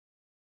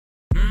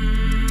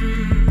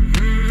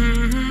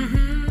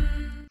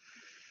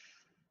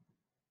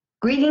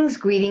Greetings,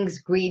 greetings,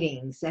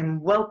 greetings,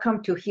 and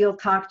welcome to Heal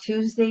Talk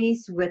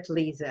Tuesdays with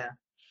Liza.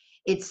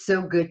 It's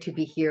so good to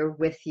be here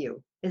with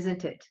you,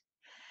 isn't it?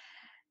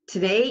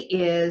 Today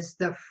is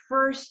the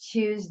first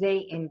Tuesday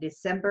in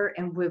December,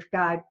 and we've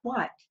got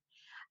what?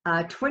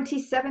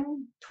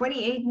 27,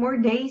 28 more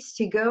days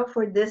to go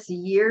for this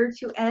year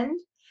to end.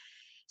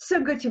 So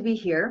good to be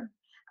here.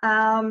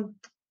 Well,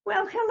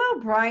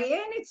 hello,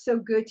 Brian. It's so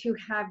good to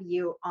have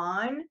you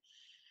on.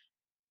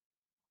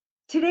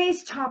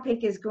 Today's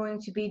topic is going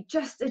to be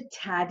just a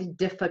tad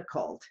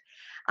difficult.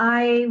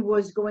 I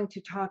was going to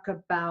talk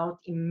about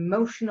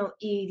emotional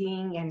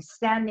eating and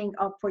standing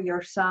up for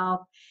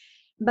yourself.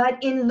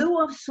 But in lieu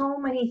of so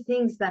many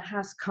things that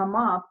has come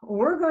up,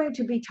 we're going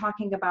to be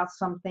talking about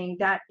something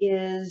that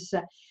is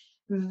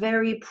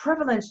very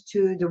prevalent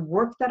to the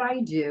work that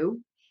I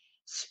do,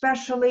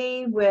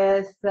 especially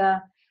with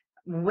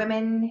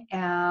women,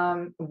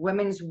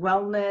 women's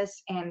wellness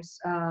and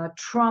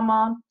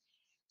trauma.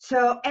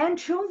 And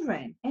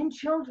children,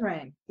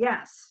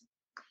 yes.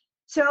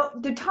 So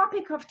the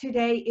topic of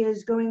today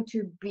is going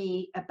to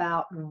be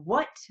about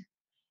what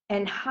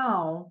and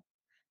how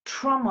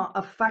trauma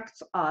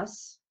affects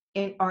us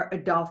in our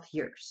adult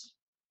years.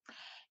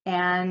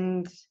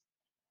 And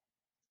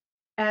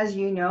as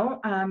you know,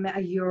 I'm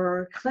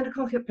your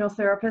clinical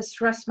hypnotherapist,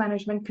 stress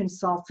management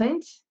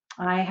consultant.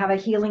 I have a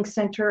healing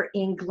center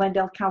in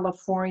Glendale,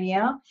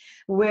 California,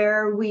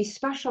 where we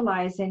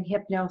specialize in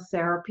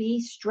hypnotherapy,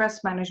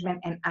 stress management,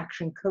 and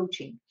action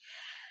coaching.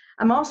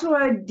 I'm also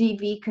a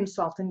DV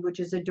consultant, which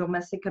is a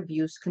domestic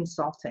abuse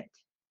consultant.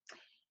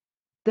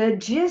 The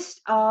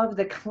gist of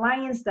the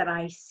clients that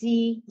I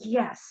see,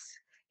 yes,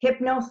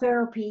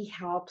 hypnotherapy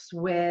helps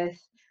with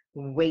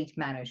weight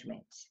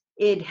management.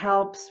 It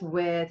helps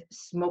with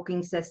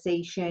smoking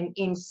cessation,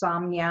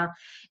 insomnia,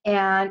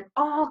 and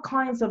all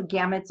kinds of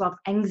gamuts of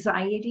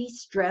anxiety,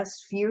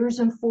 stress, fears,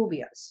 and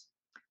phobias.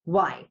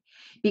 Why?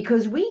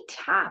 Because we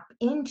tap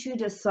into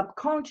the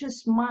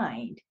subconscious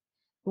mind,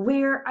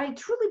 where I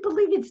truly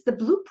believe it's the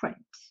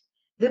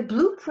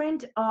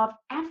blueprint of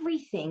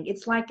everything.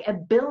 It's like a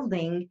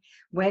building.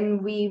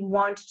 When we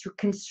want to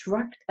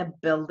construct a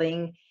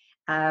building,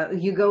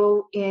 you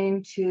go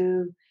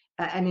into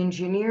an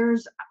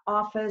engineer's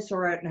office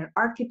or an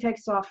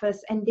architect's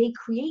office, and they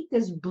create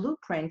this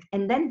blueprint,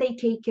 and then they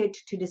take it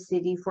to the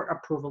city for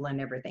approval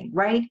and everything,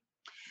 right?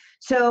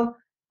 So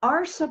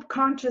our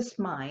subconscious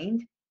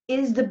mind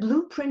is the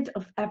blueprint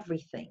of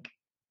everything.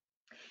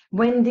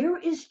 When there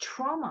is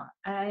trauma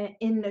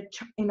in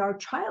our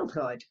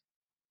childhood,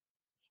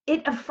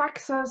 it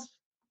affects us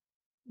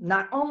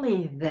not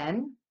only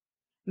then,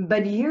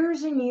 but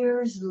years and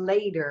years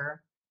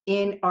later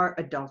in our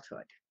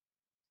adulthood.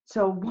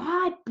 So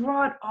what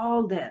brought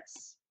all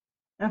this?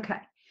 Okay,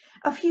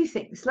 a few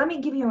things. Let me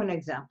give you an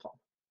example.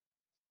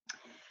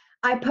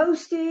 I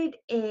posted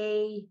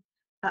a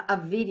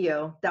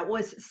video that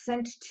was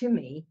sent to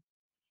me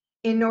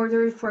in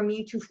order for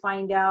me to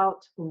find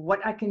out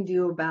what I can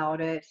do about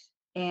it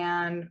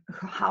and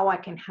how I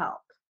can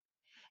help.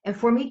 And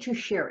for me to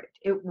share it,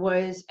 it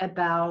was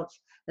about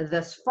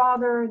this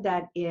father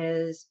that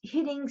is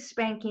hitting,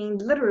 spanking,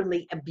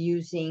 literally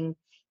abusing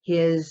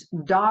his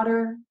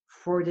daughter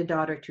for the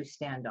daughter to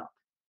stand up.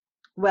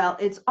 Well,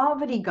 it's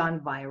already gone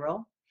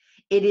viral.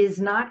 It is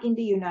not in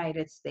the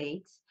United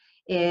States.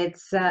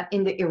 It's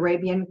in the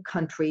Arabian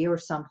country or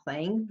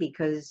something,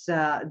 because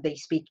they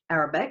speak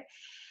Arabic.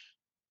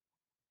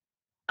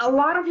 A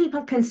lot of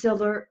people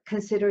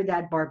consider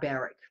that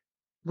barbaric,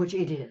 which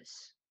it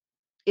is.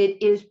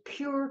 It is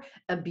pure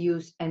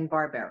abuse and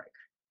barbaric.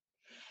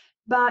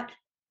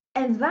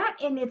 And that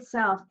in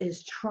itself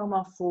is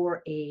trauma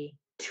for a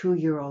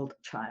 2-year-old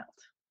child.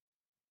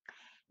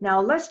 Now,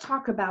 let's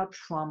talk about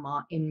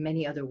trauma in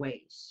many other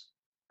ways.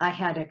 I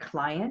had a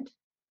client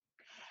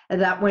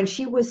that when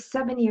she was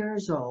 7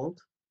 years old,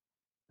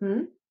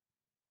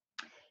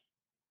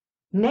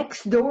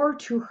 next door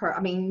to her,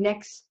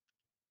 next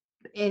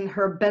in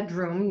her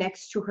bedroom,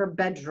 next to her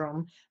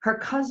bedroom, her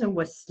cousin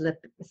was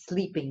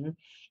sleeping,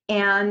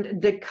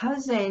 and the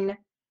cousin,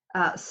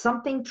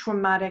 something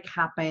tragic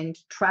happened.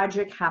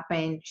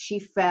 She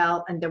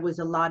fell, and there was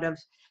a lot of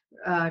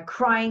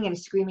crying and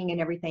screaming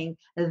and everything.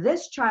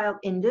 This child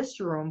in this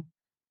room,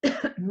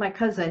 my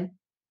cousin,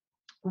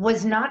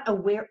 was not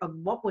aware of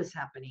what was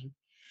happening,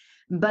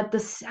 but the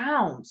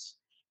sounds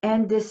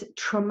and this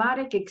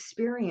traumatic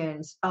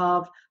experience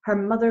of her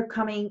mother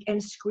coming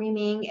and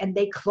screaming, and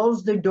they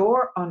closed the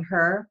door on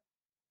her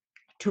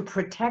to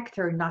protect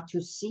her not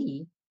to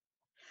see.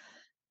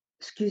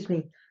 Excuse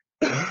me.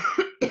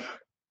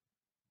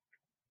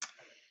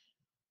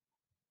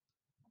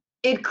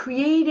 It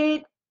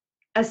created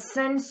a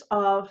sense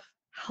of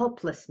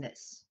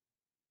helplessness.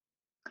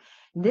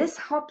 This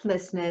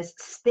helplessness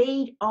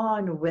stayed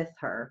on with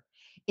her.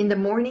 In the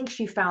morning,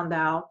 she found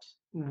out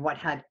what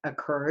had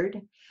occurred,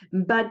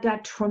 but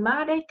that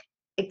traumatic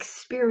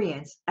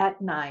experience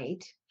at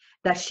night,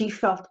 that she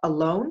felt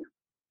alone,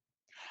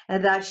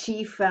 that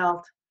she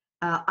felt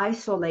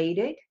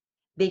isolated.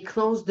 They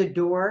closed the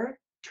door.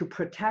 to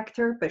protect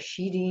her, but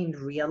she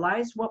didn't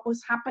realize what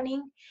was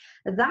happening.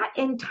 That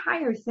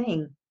entire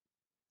thing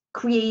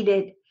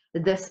created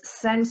this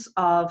sense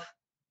of,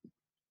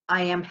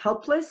 I am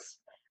helpless,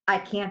 I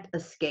can't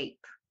escape.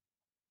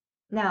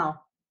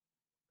 Now,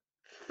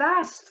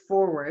 fast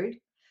forward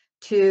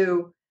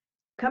to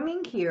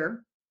coming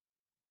here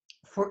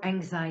for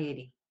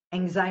anxiety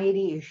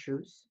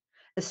issues,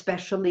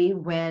 especially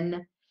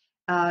when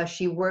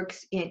she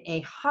works in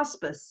a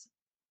hospice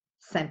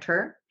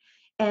center,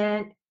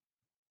 and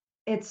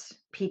it's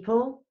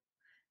people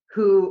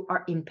who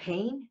are in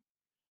pain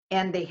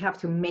and they have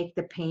to make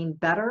the pain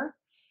better.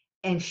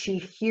 And she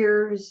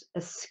hears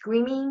a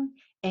screaming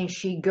and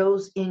she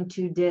goes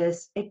into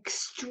this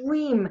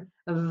extreme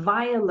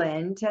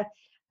violent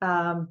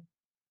um,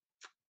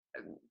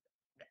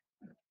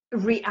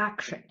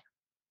 reaction.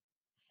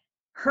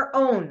 Her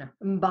own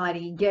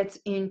body gets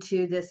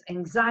into this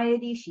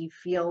anxiety. She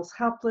feels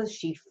helpless.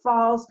 She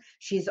falls.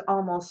 She's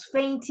almost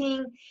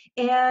fainting.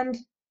 And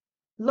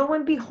lo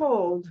and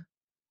behold,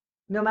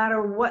 no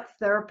matter what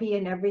therapy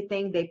and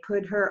everything, they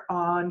put her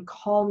on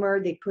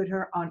calmer, they put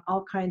her on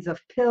all kinds of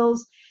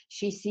pills.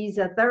 She sees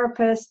a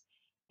therapist,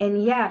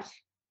 and yet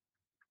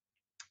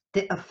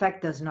the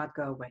effect does not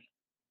go away.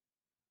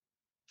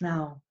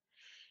 Now,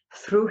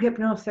 through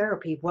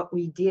hypnotherapy, what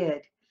we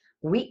did,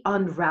 we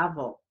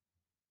unravel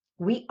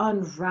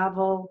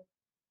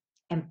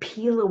and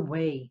peel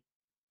away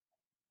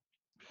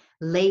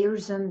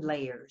layers and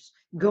layers,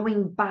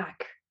 going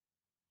back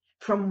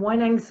from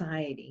one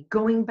anxiety,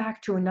 going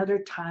back to another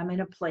time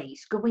and a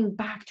place, going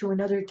back to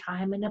another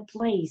time and a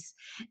place,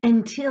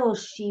 until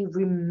she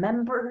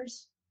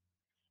remembers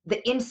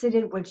the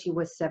incident when she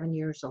was 7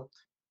 years old.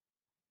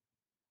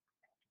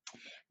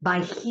 By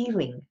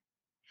healing,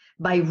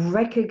 by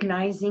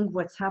recognizing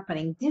what's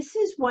happening. This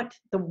is what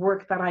the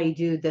work that I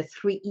do, the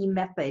 3E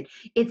method.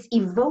 It's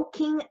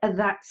evoking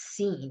that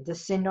scene, the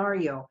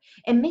scenario,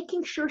 and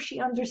making sure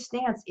she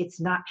understands it's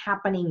not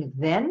happening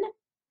then,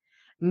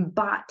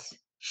 but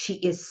she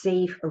is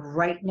safe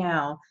right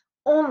now,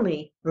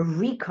 only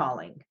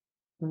recalling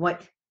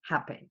what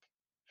happened.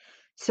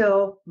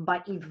 So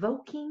by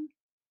evoking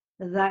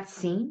that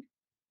scene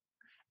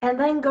and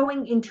then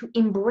going into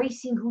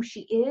embracing who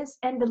she is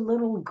and the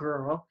little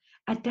girl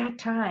at that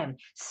time,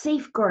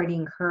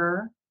 safeguarding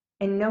her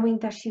and knowing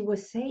that she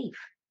was safe.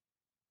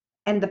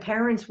 And the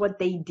parents, what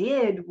they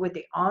did with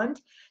the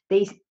aunt,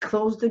 they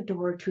closed the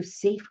door to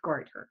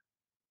safeguard her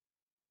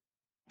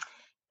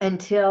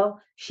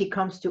until she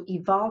comes to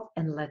evolve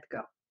and let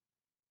go.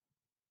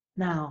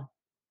 Now,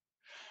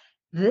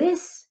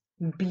 this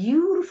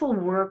beautiful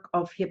work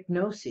of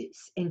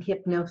hypnosis and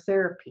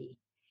hypnotherapy,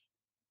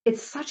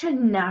 it's such a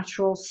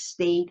natural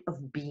state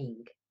of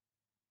being.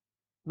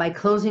 By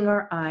closing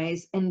our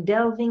eyes and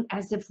delving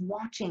as if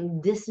watching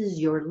this is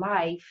your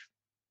life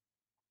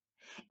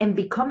and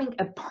becoming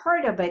a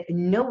part of it,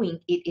 knowing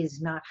it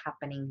is not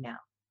happening now.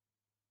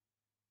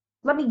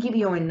 Let me give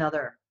you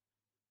another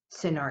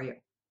scenario.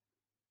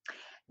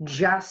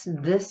 Just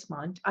this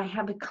month, I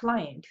have a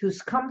client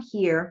who's come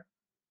here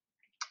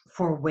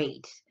for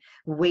weight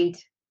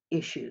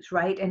issues,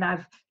 right? And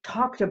I've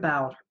talked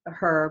about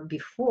her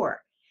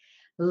before.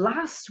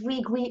 Last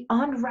week, we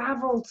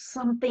unraveled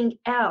something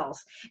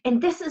else. And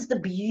this is the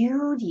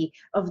beauty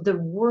of the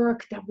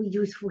work that we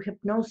do through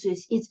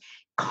hypnosis. It's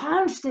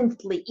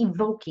constantly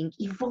evoking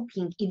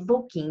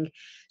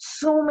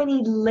so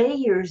many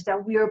layers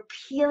that we are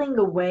peeling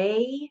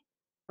away,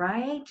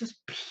 right?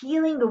 Just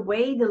peeling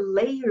away the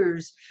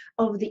layers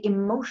of the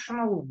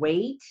emotional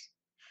weight,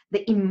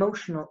 the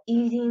emotional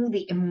eating,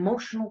 the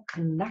emotional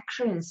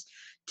connections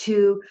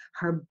to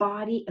her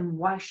body and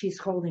why she's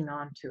holding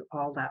on to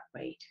all that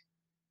weight.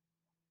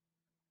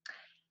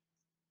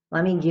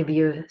 Let me give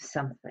you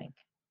something.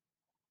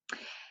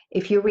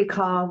 If you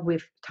recall,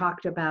 we've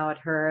talked about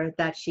her,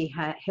 that she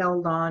had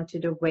held on to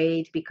the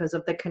weight because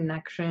of the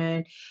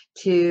connection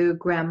to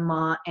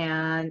grandma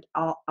and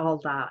all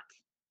that.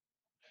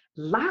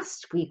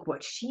 Last week,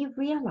 what she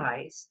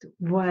realized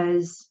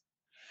was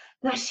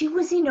that she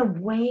was in a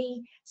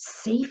way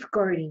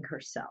safeguarding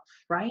herself,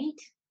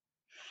 right?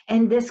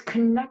 And this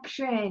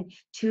connection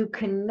to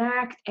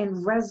connect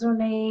and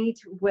resonate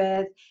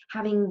with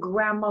having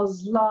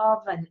grandma's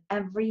love and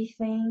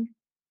everything,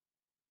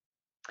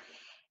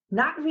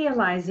 not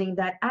realizing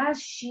that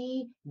as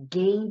she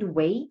gained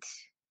weight,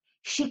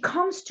 she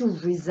comes to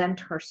resent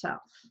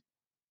herself.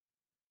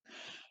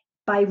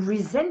 By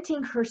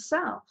resenting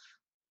herself,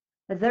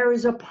 there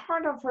is a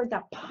part of her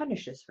that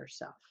punishes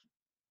herself.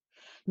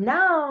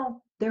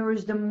 Now there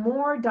is the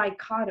more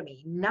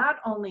dichotomy. Not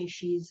only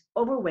she's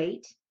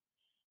overweight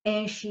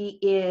and she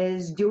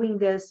is doing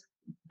this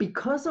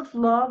because of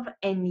love,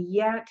 and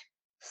yet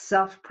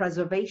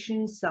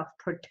self-preservation,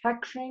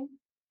 self-protection.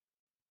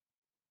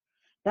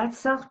 That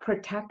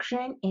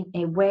self-protection in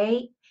a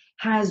way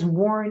has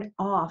worn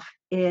off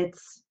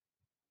its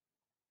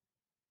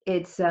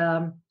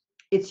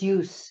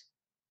use.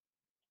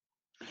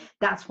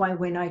 That's why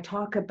when I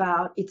talk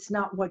about it's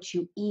not what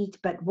you eat,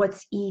 but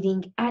what's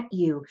eating at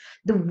you,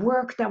 the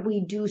work that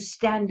we do,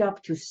 stand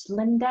up to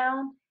slim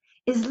down,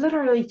 is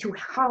literally to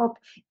help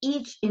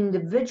each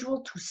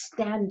individual to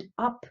stand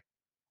up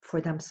for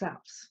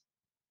themselves,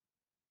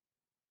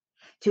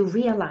 to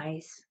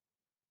realize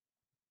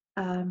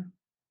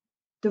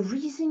the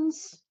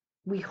reasons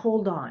we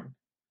hold on,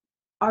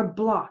 our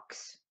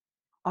blocks,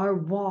 our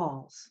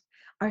walls,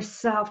 our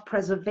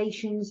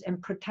self-preservations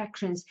and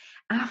protections.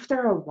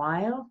 After a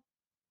while,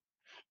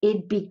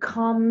 it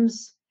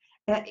becomes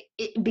a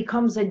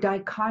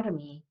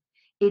dichotomy.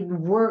 It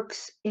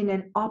works in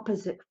an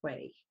opposite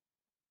way,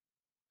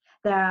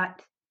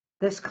 that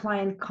this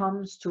client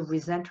comes to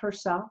resent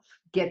herself,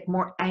 get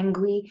more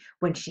angry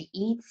when she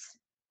eats,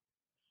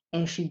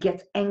 and she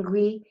gets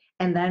angry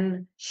and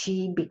then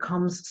she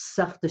becomes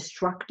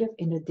self-destructive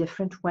in a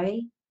different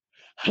way,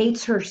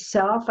 hates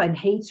herself and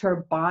hates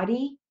her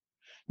body.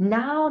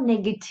 Now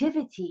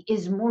negativity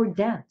is more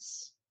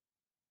dense.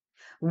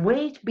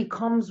 Weight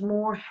becomes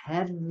more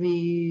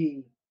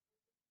heavy.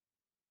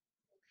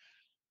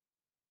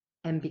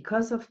 And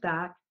because of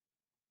that,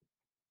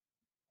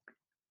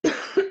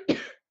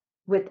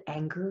 with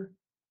anger,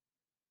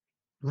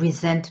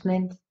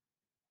 resentment,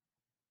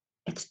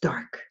 it's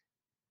dark.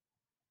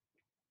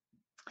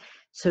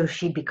 So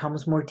she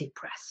becomes more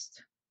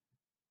depressed.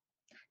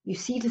 You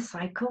see the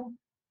cycle?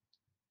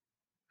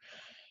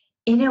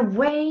 In a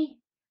way,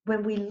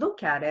 when we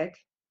look at it,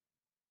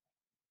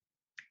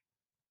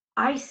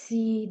 I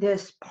see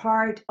this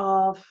part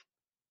of,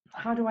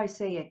 how do I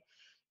say it?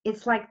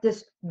 It's like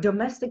this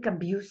domestic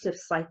abusive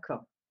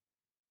cycle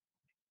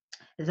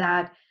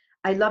that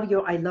I love you,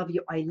 I love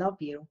you, I love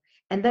you,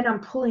 and then I'm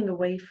pulling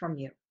away from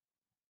you.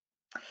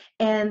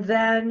 And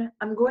then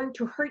I'm going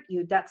to hurt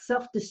you. That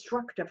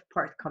self-destructive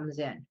part comes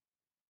in.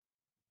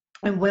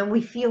 And when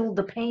we feel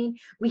the pain,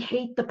 we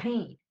hate the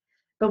pain.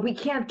 But we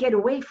can't get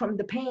away from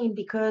the pain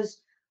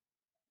because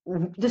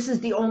this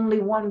is the only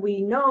one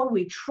we know,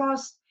 we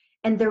trust,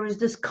 and there is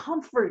this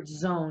comfort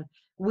zone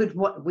with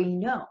what we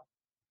know.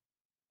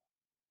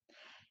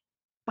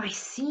 By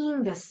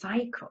seeing the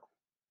cycle,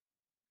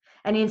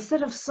 and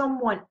instead of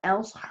someone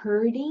else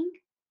hurting,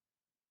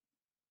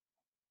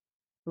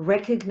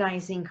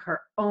 recognizing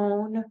her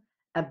own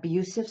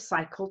abusive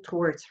cycle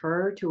towards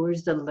her,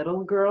 towards the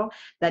little girl,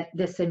 that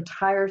this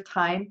entire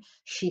time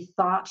she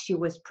thought she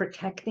was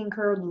protecting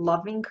her,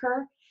 loving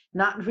her,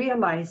 not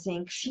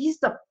realizing she's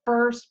the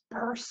first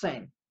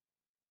person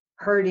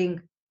hurting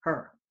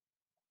her,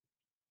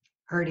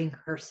 hurting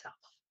herself.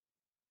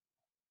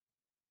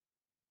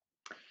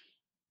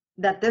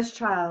 That this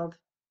child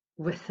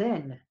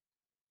within,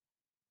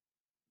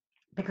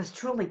 because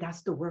truly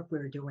that's the work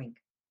we're doing,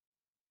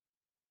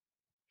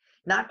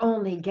 not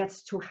only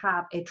gets to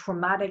have a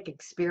traumatic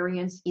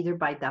experience either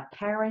by the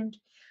parent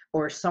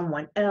or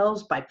someone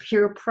else, by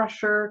peer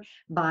pressure,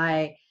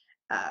 by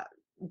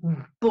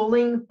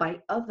bullying by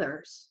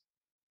others.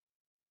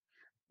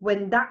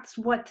 When that's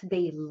what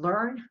they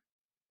learn,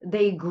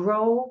 they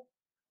grow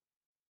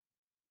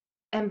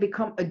and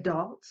become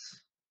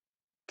adults,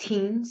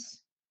 teens.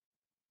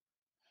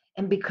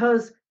 And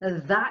because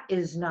that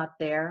is not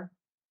there,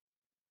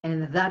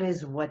 and that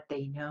is what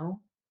they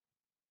know,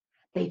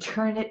 they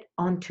turn it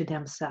onto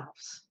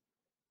themselves.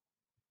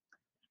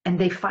 And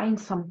they find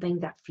something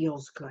that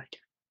feels good,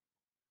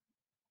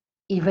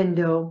 even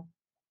though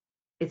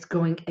it's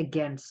going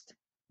against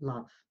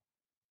love.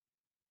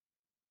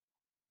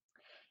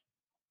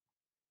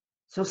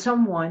 So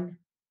someone,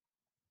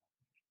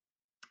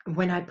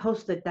 when I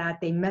posted that,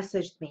 they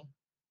messaged me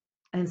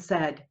and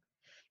said,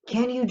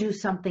 can you do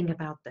something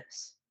about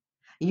this?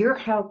 You're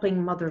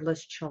helping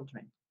motherless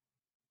children.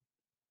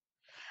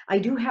 I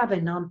do have a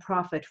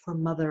nonprofit for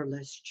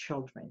motherless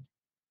children.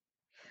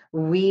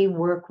 We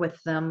work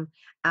with them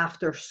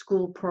after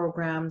school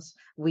programs.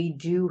 We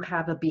do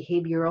have a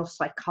behavioral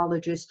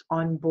psychologist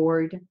on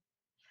board.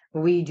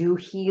 We do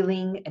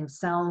healing and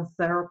sound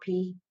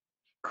therapy,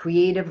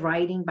 creative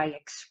writing by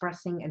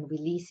expressing and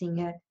releasing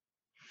it.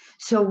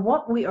 So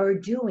what we are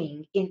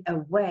doing in a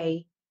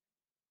way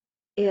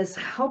is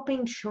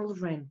helping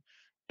children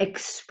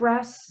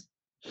express,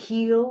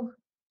 heal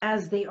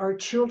as they are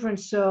children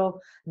so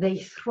they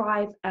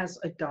thrive as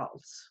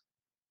adults.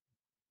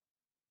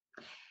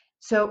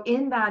 So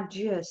in that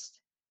gist,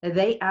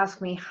 they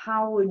asked me,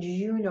 how would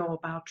you know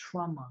about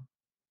trauma?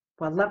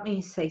 Well, let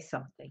me say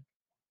something.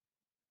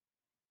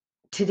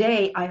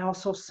 Today, I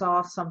also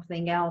saw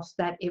something else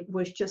that it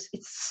was just,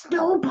 it's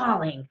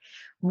snowballing.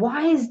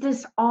 Why is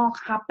this all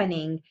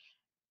happening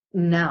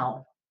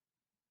now?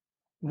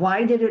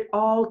 Why did it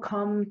all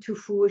come to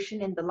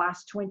fruition in the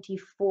last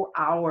 24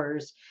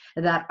 hours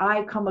that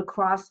I come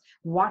across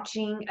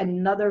watching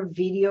another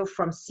video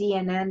from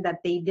CNN that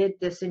they did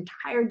this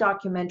entire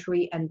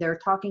documentary, and they're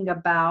talking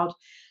about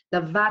the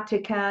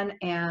Vatican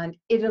and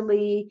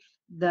Italy,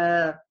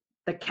 the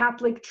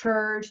Catholic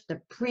Church,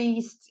 the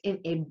priests in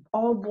a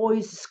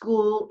all-boys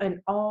school, and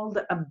all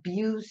the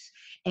abuse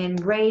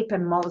and rape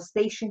and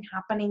molestation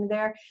happening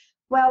there.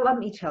 Well, let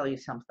me tell you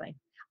something.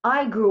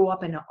 I grew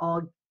up in an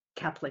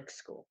all-Catholic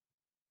school.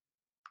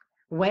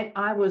 When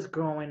I was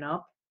growing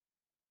up,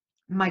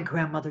 my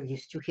grandmother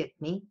used to hit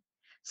me,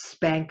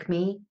 spank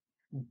me,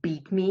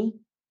 beat me.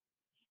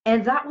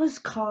 And that was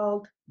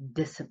called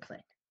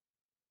discipline.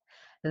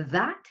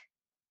 That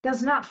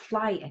does not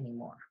fly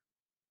anymore.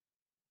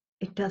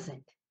 It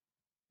doesn't.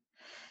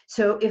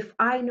 So if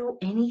I know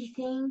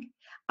anything,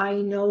 I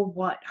know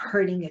what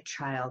hurting a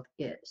child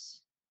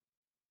is.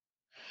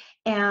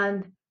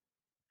 And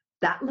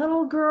that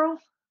little girl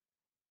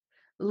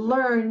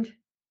learned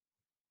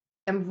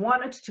and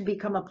wanted to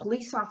become a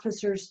police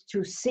officer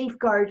to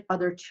safeguard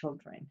other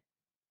children.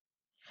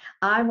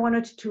 I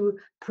wanted to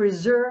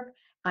preserve,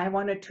 I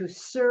wanted to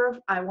serve,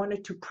 I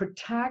wanted to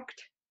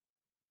protect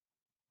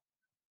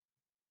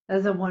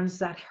the ones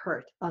that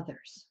hurt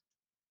others.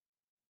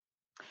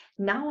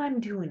 Now I'm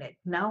doing it.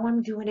 Now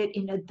I'm doing it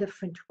in a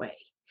different way.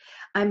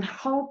 I'm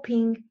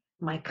helping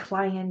my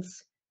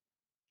clients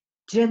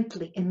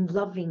gently and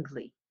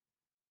lovingly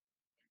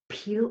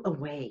peel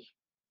away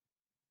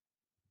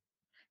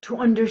to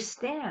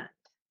understand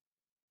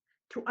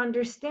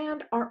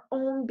our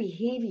own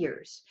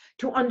behaviors,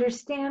 to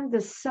understand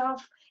the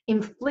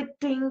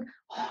self-inflicting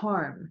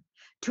harm,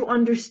 to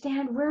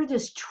understand where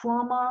this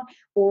trauma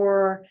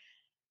or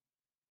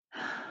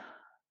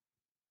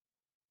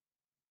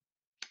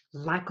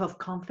lack of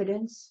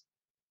confidence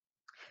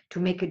to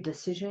make a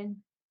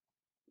decision,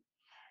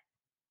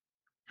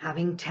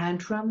 having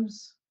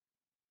tantrums,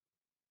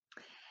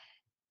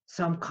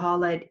 some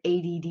call it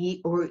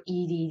ADD or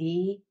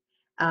EDD,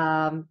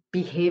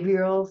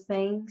 behavioral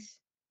things.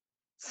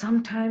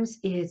 Sometimes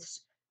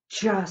it's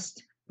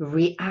just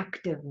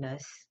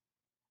reactiveness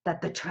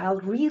that the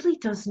child really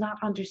does not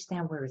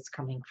understand where it's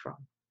coming from.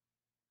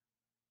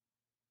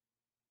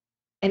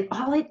 And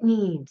all it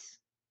needs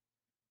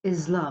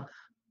is love.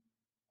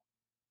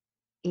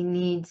 It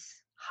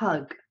needs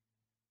hug.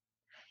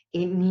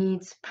 It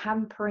needs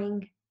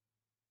pampering.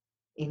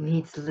 It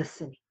needs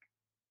listening.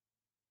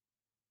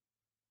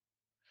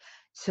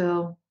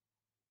 So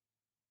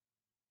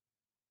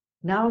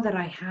now that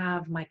I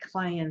have my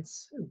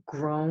clients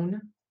grown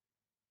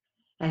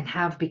and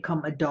have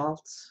become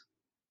adults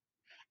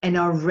and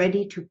are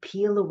ready to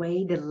peel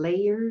away the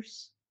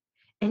layers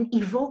and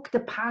evoke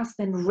the past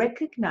and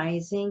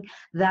recognizing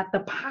that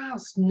the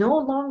past no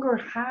longer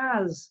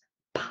has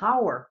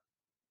power,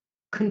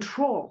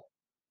 control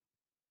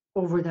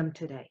over them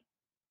today.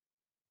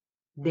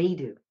 They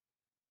do.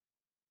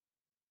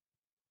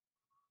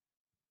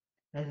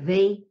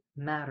 They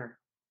matter.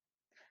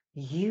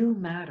 You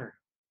matter.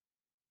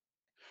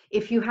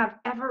 If you have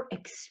ever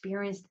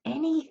experienced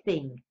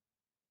anything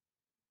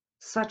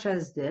such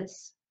as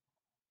this,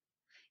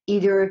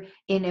 either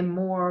in a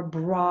more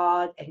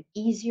broad and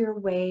easier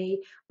way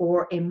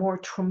or a more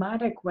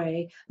traumatic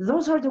way,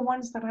 those are the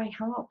ones that I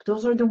help.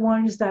 Those are the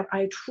ones that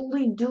I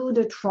truly do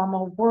the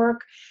trauma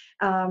work.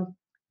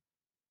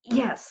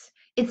 Yes,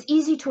 it's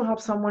easy to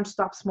help someone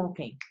stop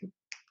smoking.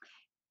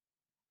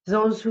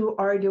 Those who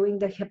are doing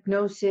the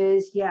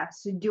hypnosis,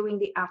 yes, doing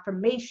the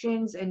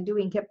affirmations and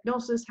doing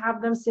hypnosis,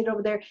 have them sit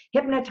over there,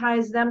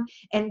 hypnotize them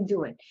and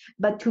do it.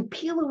 But to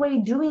peel away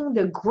doing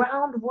the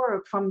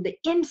groundwork from the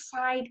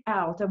inside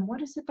out, and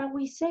what is it that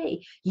we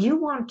say? You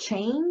want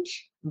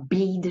change?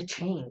 Be the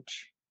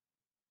change.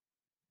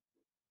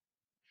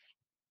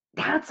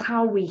 That's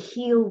how we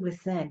heal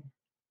within.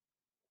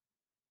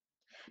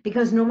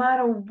 Because no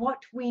matter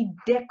what we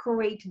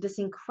decorate this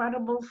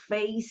incredible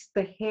face,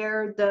 the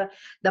hair, the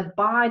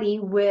body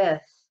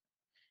with,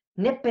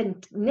 nip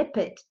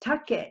it,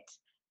 tuck it,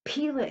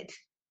 peel it.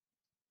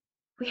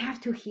 We have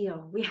to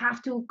heal. We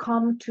have to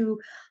come to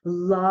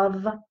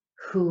love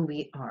who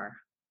we are.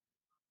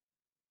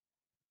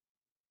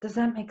 Does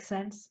that make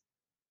sense?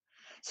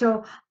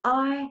 So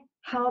I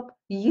help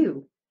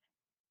you.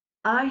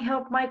 I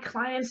help my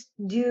clients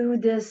do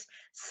this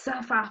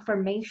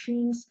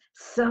self-affirmations,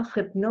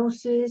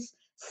 self-hypnosis,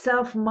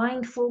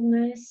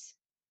 self-mindfulness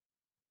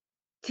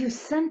to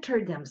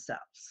center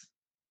themselves,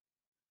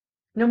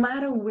 no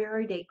matter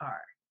where they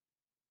are.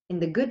 In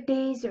the good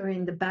days or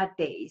in the bad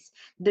days,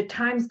 the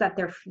times that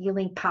they're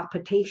feeling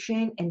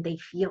palpitation and they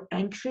feel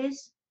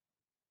anxious,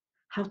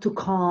 how to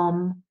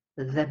calm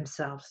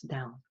themselves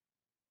down,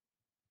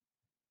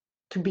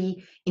 to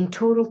be in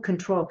total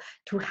control,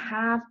 to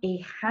have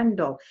a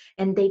handle,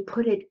 and they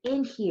put it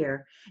in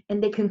here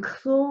and they can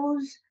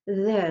close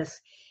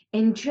this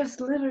and just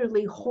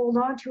literally hold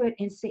on to it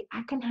and say,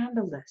 I can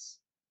handle this.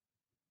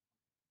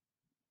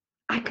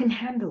 I can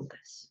handle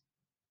this.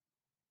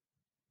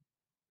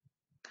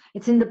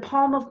 It's in the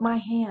palm of my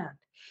hand.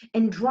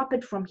 And drop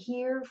it from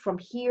here,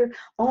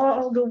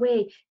 all the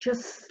way.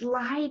 Just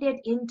slide it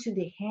into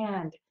the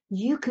hand.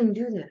 You can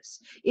do this.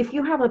 If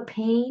you have a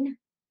pain,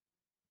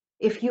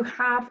 if you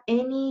have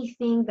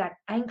anything that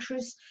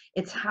anxious,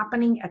 it's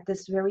happening at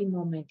this very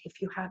moment.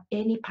 If you have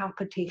any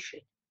palpitation,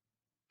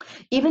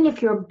 even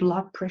if your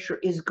blood pressure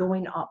is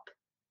going up,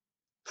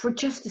 for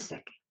just a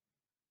second,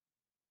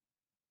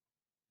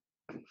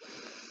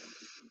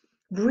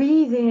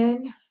 breathe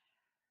in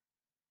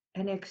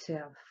and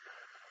exhale.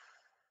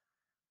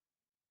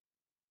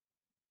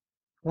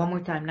 One more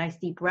time, nice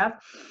deep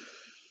breath.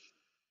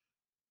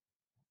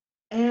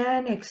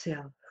 And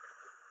exhale.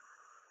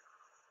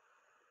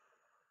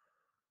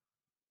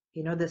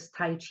 You know this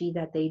Tai Chi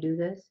that they do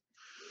this?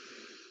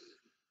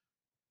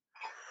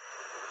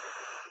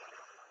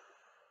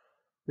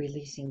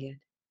 Releasing it.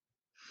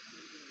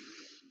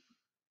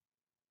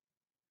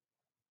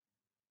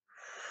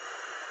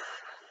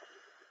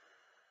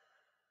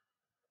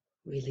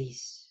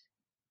 Release.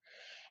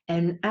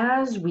 And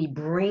as we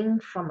bring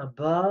from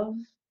above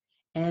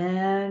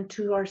and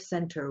to our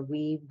center,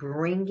 we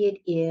bring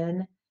it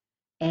in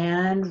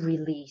and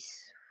release.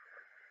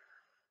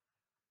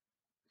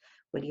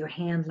 With your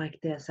hand like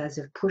this, as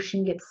if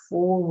pushing it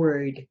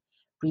forward,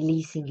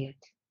 releasing it.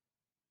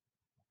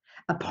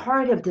 A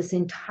part of this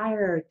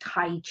entire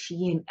Tai Chi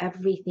and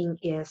everything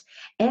is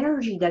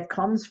energy that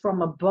comes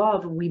from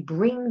above. We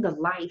bring the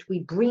light, we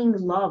bring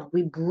love,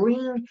 we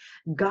bring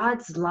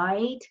God's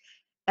light,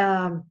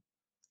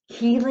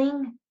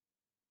 healing,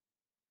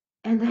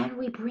 and then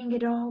we bring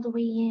it all the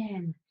way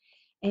in.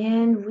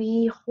 And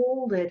we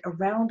hold it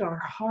around our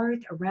heart,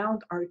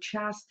 around our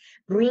chest,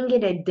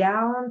 bringing it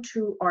down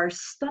to our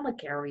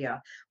stomach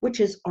area, which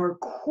is our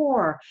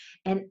core.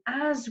 And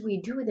as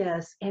we do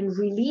this and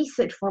release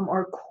it from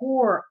our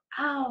core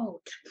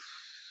out,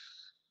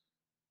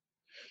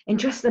 and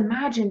just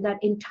imagine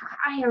that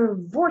entire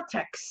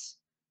vortex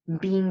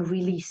being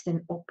released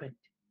and opened.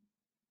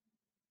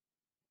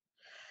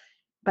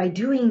 By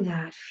doing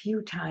that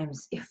few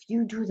times, if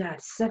you do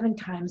that 7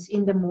 times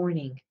in the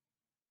morning,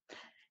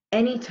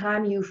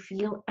 anytime you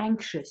feel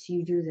anxious,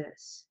 you do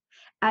this.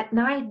 At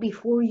night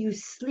before you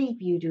sleep,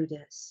 you do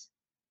this.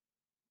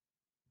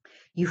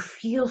 You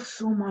feel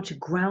so much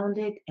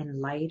grounded and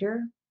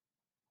lighter,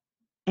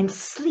 and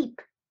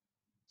sleep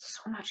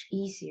so much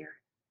easier.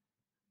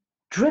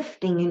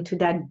 Drifting into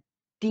that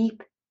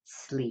deep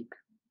sleep.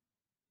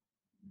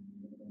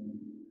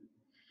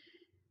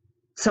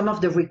 Some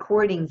of the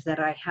recordings that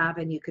I have,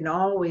 and you can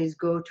always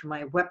go to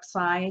my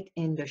website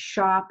in the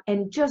shop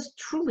and just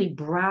truly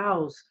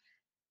browse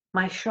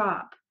my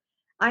shop.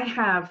 I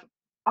have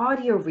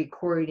audio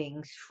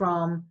recordings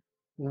from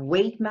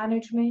weight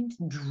management,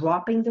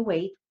 dropping the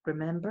weight,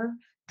 remember,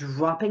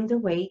 dropping the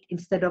weight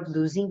instead of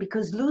losing,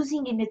 because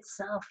losing in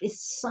itself is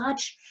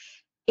such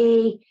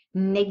a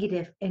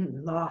negative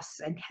and loss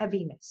and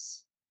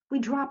heaviness. We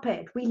drop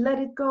it, we let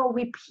it go,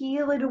 we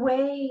peel it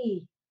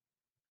away.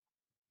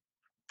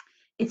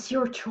 It's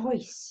your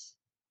choice.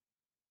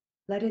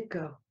 Let it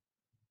go.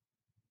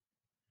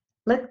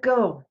 Let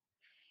go.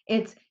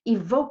 It's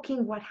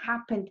evoking what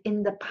happened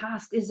in the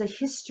past, is a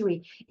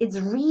history. It's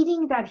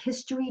reading that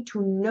history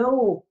to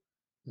know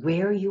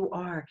where you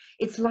are.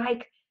 It's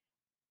like,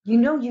 you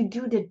know, you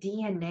do the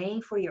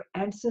DNA for your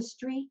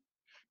ancestry.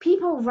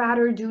 People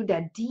rather do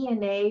that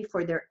DNA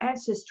for their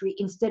ancestry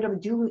instead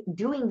of doing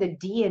the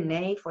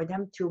DNA for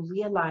them to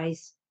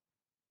realize,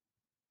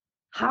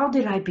 how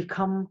did I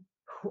become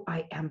who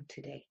I am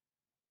today?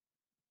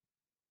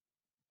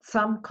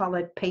 Some call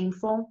it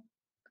painful.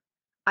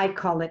 I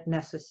call it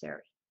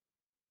necessary.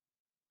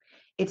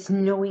 It's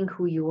knowing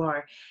who you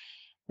are.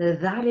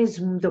 That is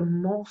the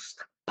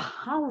most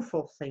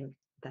powerful thing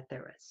that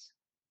there is.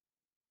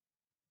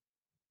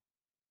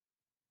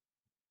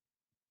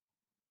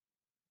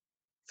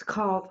 It's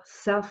called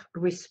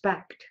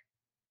self-respect.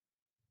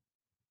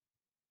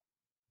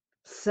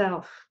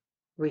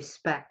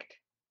 Self-respect.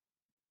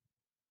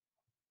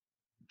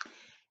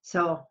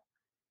 So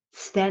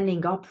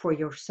standing up for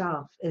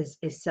yourself is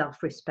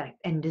self-respect.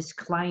 And this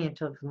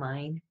client of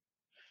mine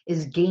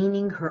is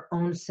gaining her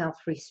own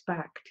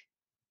self-respect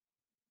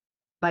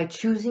by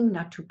choosing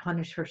not to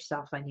punish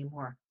herself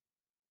anymore.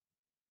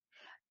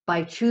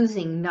 By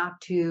choosing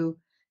not to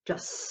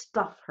just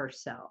stuff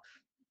herself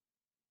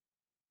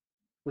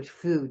with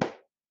food,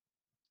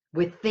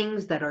 with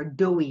things that are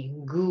doughy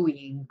and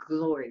gooey and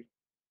glory,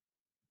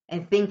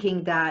 and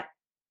thinking that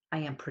I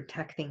am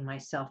protecting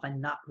myself and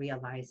not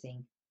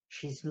realizing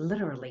she's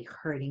literally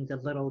hurting the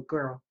little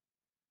girl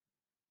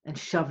and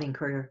shoving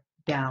her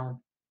down,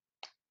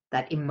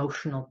 that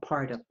emotional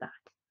part of that.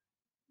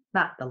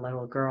 Not the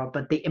little girl,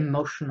 but the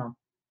emotional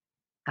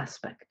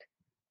aspect.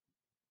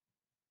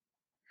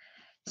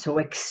 So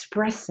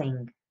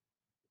expressing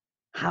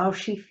how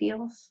she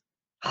feels,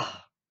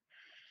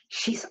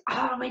 she's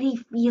already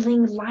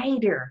feeling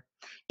lighter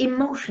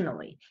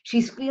emotionally.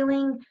 She's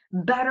feeling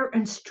better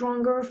and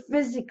stronger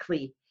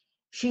physically.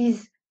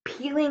 She's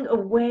peeling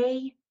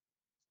away,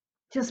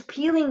 just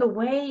peeling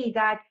away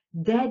that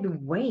dead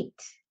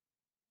weight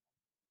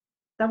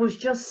that was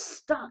just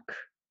stuck.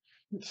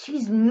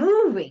 She's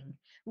moving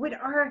with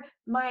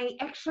my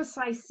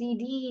exercise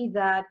CD,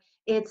 that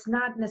it's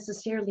not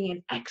necessarily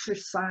an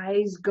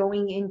exercise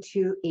going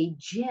into a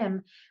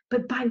gym,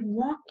 but by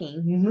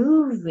walking,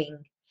 moving,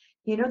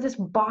 you know, this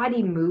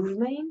body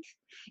movement,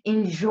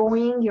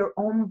 enjoying your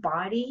own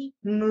body,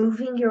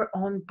 moving your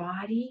own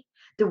body,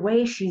 the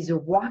way she's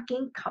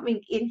walking,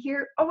 coming in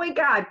here. Oh my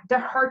God,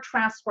 her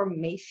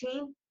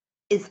transformation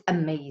is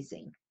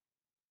amazing.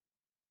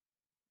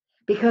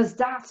 Because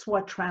that's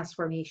what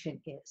transformation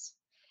is.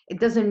 It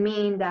doesn't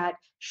mean that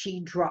she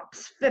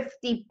drops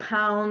 50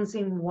 pounds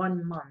in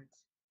 1 month.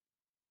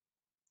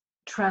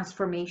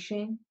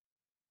 Transformation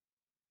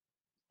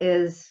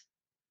is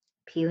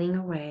peeling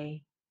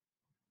away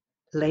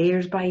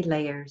layers by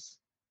layers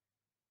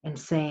and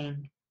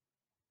saying,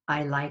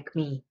 I like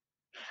me.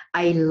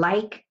 I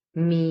like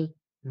me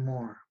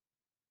more.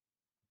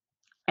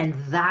 And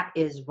that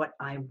is what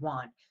I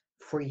want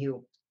for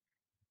you.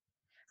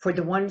 For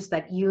the ones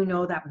that you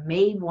know that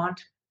may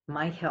want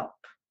my help.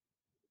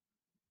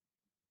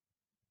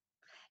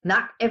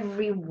 Not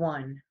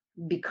everyone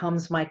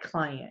becomes my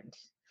client.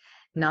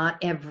 Not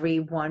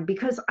everyone,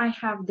 because I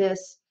have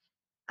this,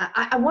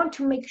 I want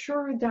to make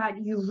sure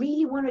that you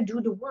really want to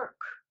do the work.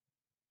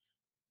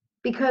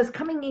 Because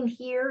coming in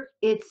here,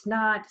 it's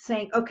not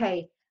saying,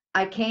 okay,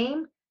 I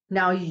came,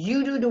 now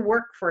you do the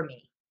work for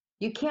me.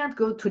 You can't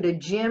go to the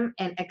gym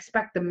and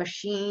expect the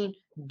machine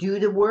do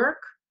the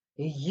work.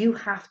 You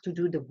have to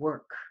do the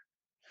work.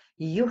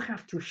 You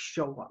have to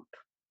show up.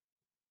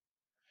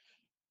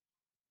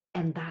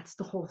 And that's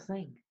the whole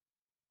thing.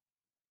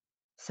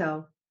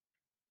 So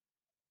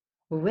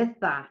with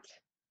that,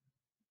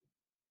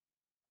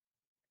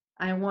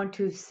 I want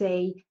to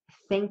say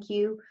thank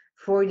you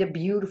for the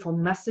beautiful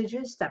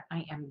messages that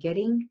I am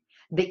getting,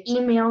 the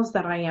emails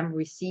that I am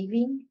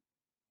receiving,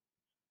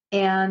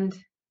 and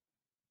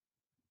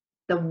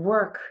the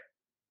work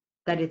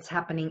that it's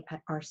happening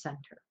at our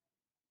center.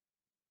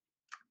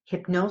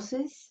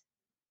 Hypnosis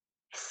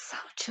is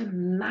such a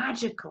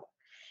magical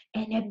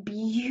and a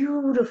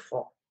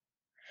beautiful,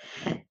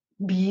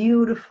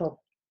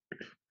 beautiful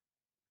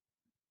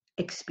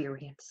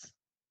experience.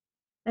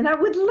 And I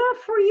would love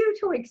for you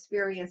to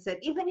experience it,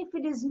 even if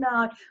it is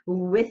not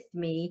with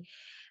me.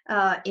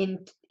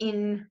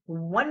 In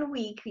 1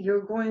 week,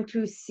 you're going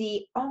to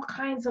see all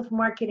kinds of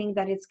marketing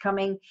that is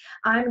coming.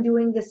 I'm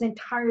doing this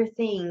entire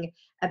thing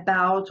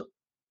about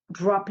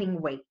dropping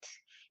weight.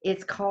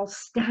 It's called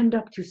Stand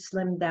Up to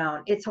Slim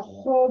Down. It's a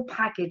whole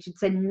package.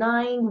 It's a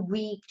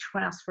 9-week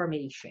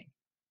transformation.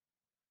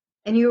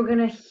 And you're going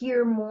to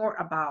hear more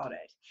about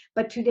it.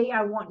 But today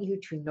I want you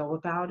to know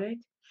about it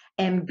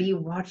and be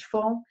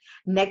watchful.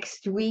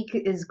 Next week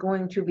is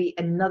going to be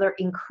another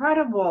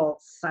incredible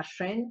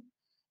session.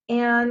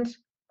 And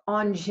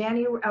on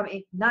December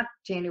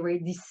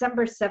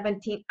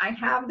 17th, I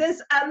have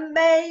this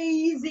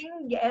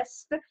amazing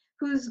guest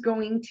who's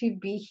going to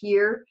be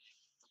here.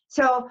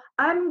 So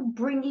I'm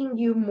bringing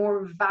you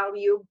more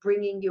value,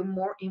 bringing you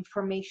more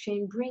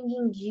information,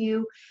 bringing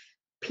you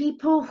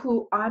people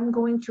who I'm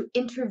going to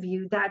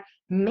interview that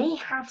may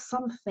have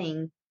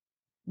something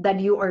that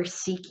you are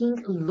seeking,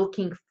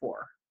 looking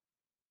for.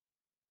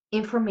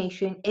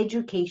 Information,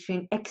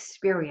 education,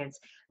 experience,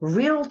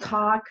 real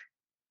talk,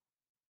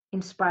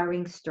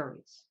 inspiring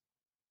stories.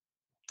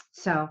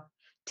 So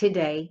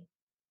today,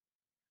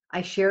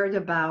 I shared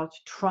about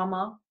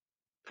trauma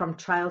from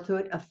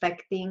childhood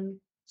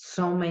affecting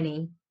so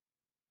many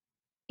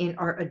in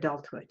our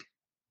adulthood.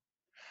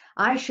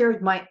 I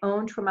shared my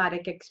own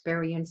traumatic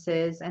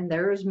experiences, and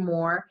there's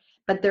more,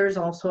 but there's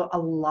also a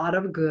lot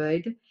of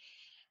good.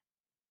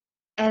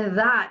 And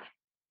that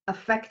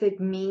affected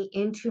me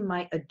into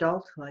my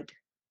adulthood.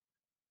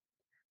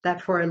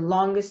 That for the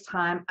longest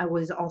time, I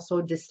was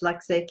also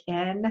dyslexic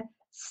and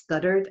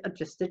stuttered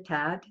just a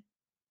tad,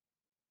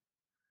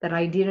 that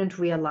I didn't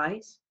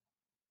realize.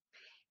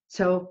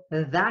 So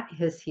that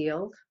has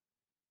healed.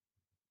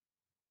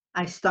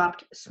 I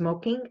stopped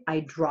smoking. I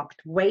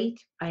dropped weight.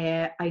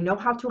 I know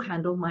how to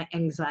handle my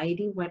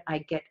anxiety when I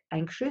get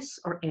anxious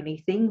or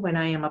anything when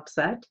I am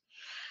upset.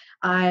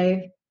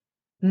 I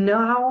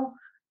now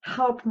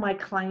help my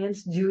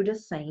clients do the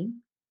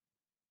same.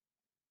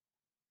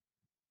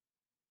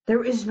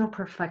 There is no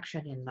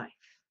perfection in life,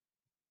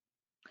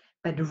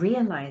 but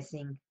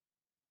realizing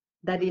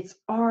that it's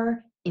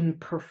our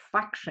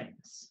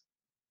imperfections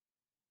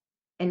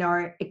and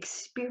our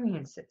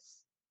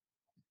experiences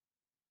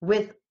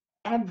with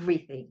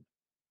everything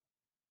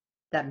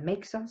that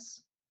makes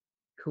us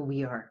who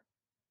we are.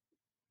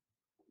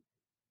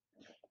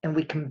 And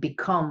we can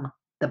become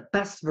the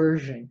best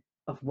version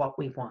of what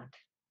we want.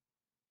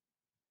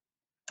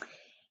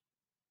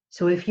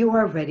 So if you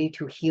are ready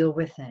to heal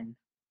within,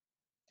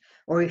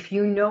 or if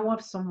you know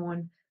of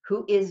someone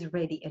who is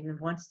ready and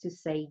wants to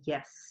say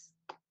yes,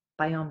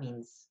 by all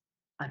means,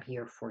 I'm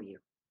here for you.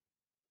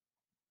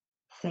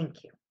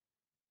 Thank you.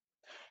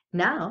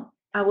 Now,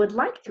 I would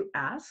like to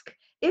ask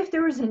if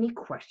there is any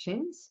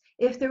questions,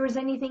 if there is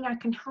anything I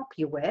can help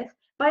you with,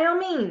 by all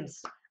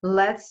means,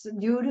 let's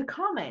do the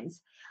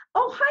comments.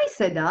 Oh, hi,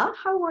 Seda.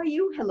 How are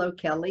you? Hello,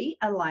 Kelly,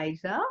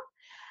 Eliza.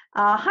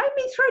 Hi,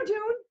 Miss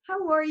Rajun.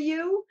 How are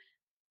you?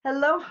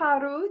 Hello,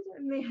 Harud,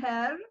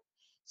 Meher.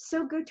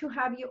 So good to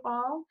have you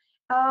all.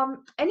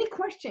 Any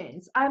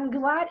questions? I'm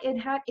glad it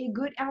had a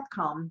good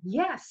outcome.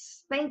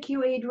 Yes, thank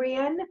you,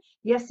 Adrian.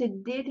 Yes,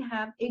 it did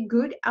have a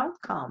good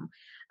outcome.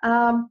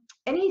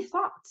 Any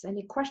thoughts,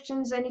 any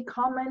questions, any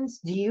comments?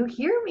 Do you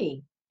hear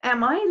me?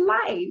 Am I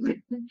live?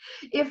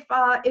 If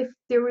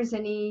there is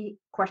any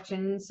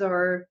questions,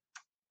 or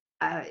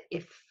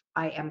if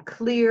I am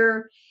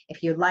clear,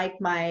 if you like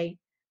my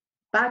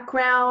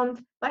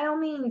background, by all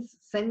means,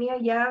 send me a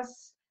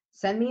yes,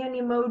 send me an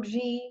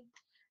emoji.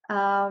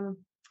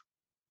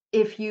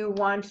 if you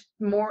want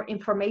more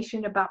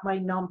information about my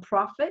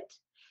nonprofit,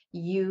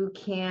 you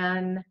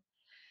can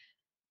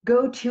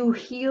go to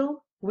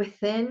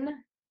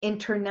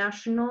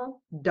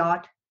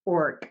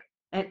HealWithinInternational.org,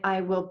 and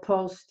I will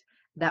post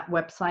that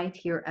website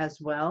here as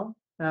well.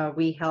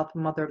 We help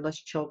motherless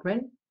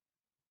children.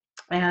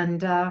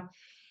 And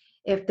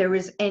if there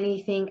is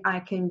anything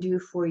I can do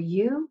for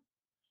you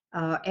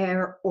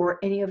or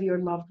any of your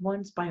loved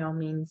ones, by all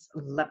means,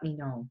 let me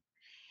know.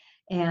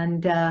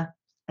 And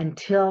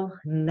until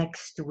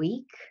next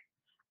week,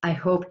 I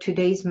hope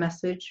today's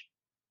message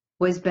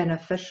was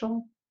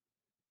beneficial.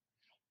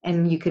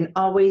 And you can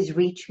always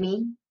reach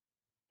me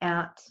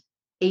at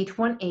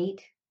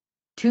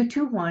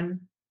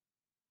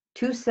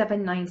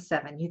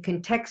 818-221-2797. You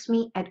can text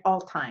me at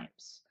all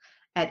times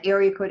at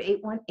area code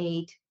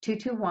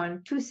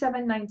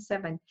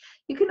 818-221-2797.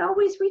 You can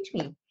always reach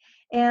me.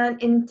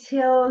 And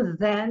until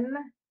then,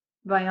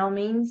 by all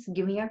means,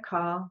 give me a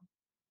call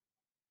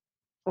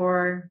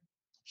or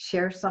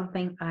share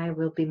something. I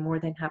will be more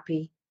than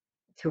happy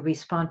to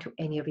respond to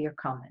any of your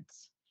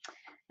comments.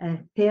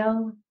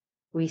 Until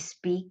we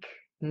speak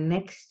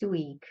next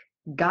week,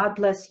 God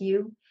bless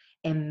you,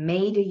 and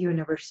may the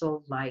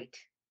universal light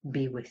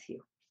be with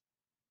you.